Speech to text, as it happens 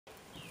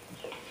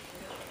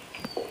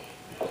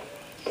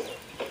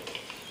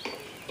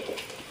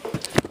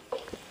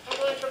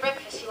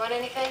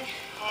want anything?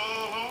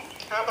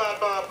 How about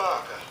Bob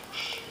Barker?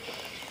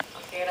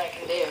 I'll see what I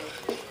can do.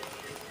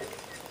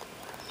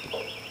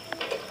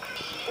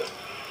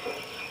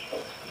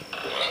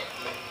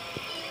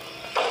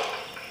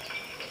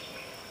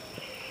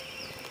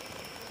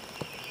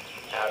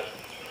 Howdy.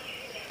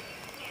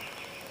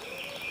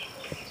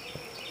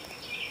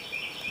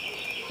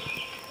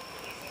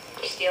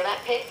 Did you steal that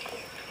pig?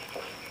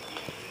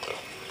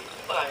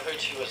 Well, I heard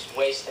she was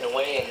wasting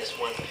away in this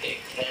one pig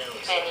town.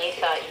 So. And you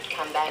thought you'd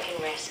come back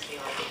and rescue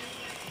her.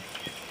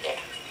 Yeah,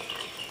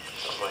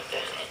 something like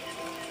that.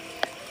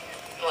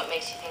 What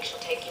makes you think she'll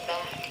take you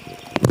back?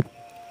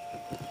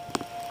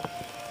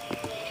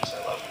 Because I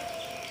love her.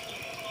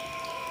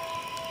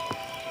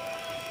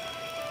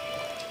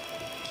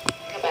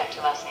 Go back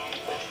to Los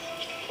Angeles.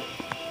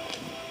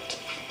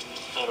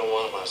 I don't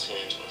want Los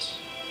Angeles.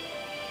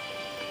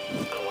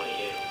 I want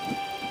you.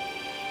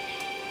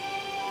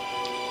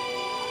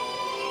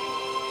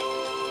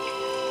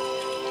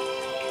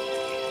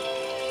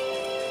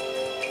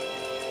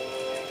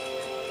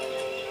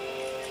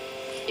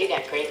 You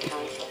got great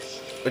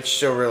tonsils. Which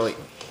still really,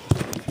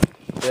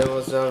 it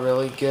was a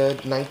really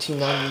good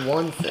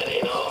 1991 That film.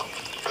 ain't all.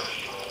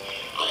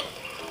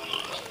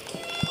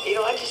 You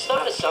know, I just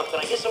thought of something.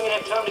 I guess I'm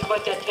gonna have time to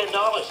collect that $10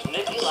 from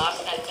Nick. You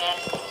lost that bet.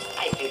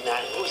 I did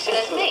not. Who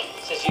says That's me.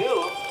 Says you.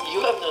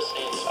 You have no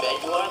say in this bet.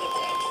 You are the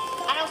bet.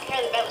 I don't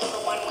care. The bet was for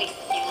 1 week.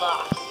 You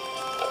lost.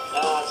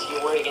 Ah, it's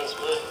your word against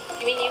mine.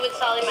 You mean you would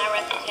sully my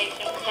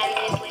reputation for 10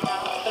 measly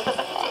dollars?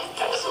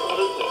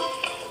 Absolutely.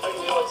 How do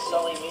you know what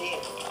sully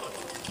means?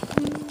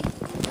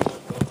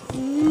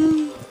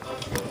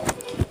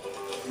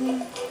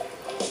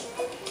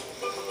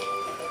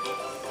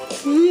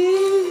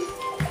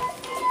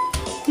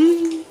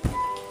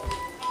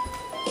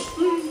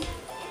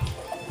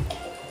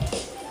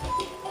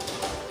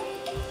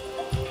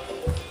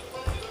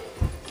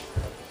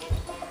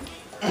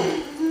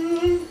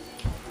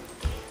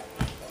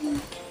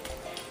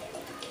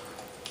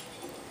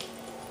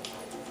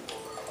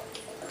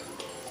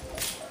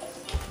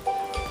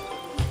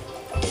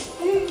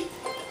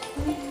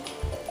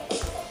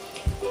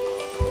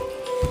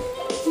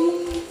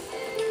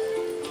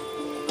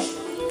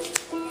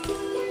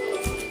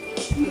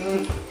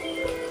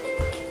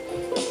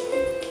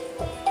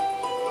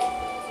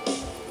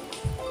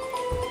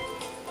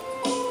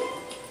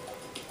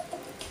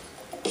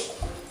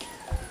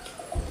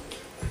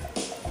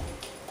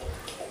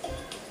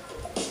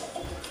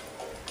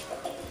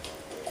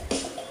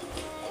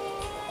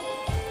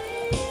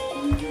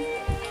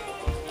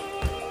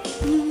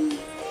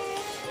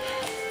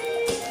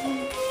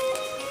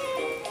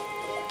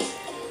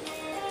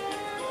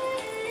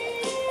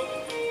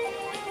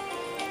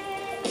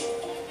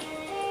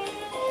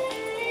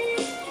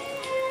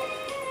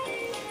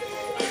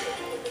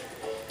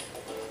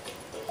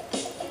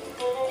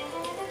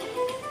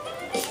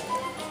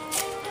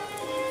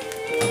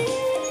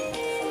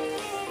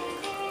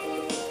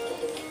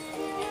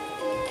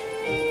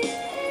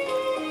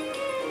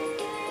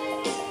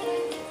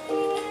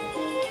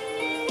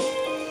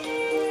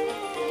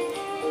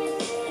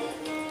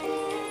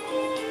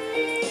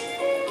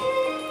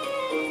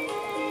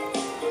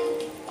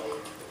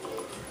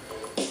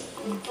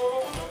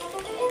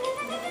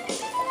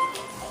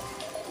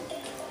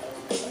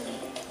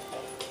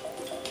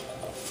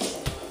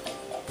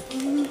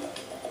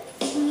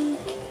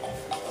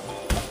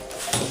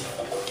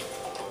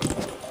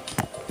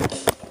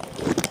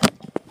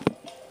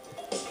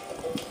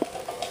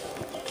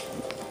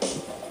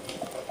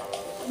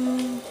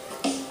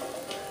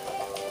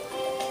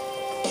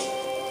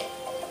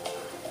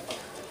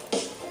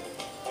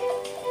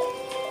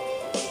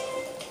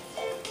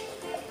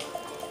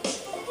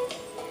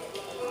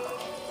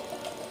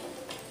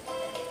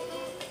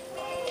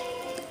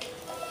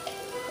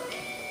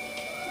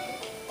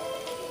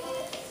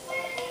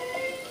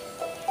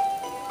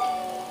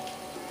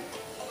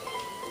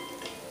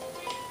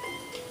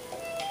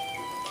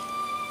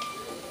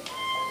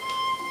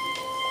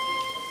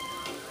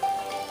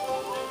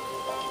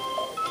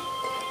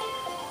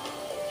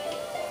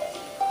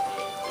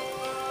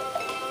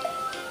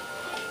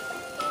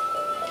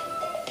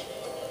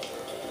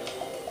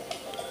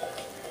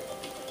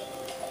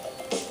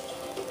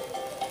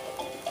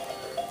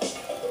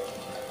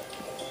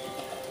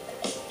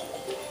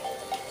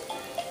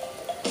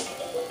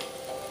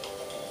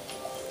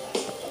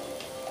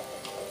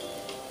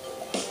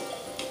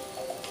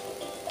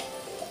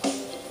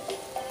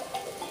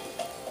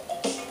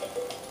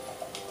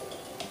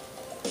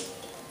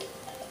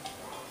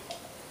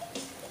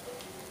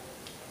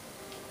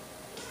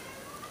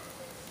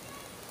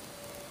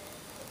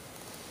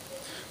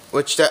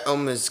 Which that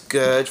film is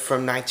good,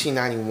 from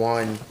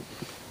 1991,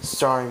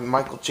 starring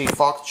Michael J.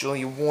 Fox,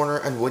 Julia Warner,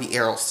 and Woody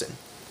Harrelson.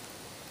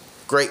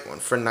 Great one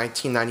from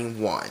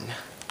 1991.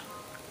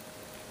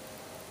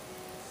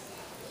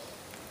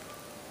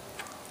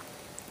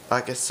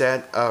 Like I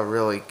said,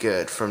 really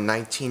good from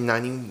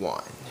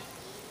 1991.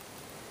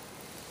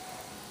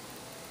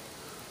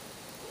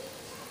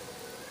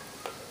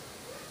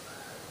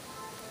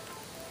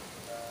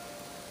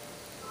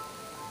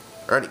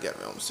 already got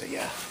film, so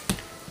yeah.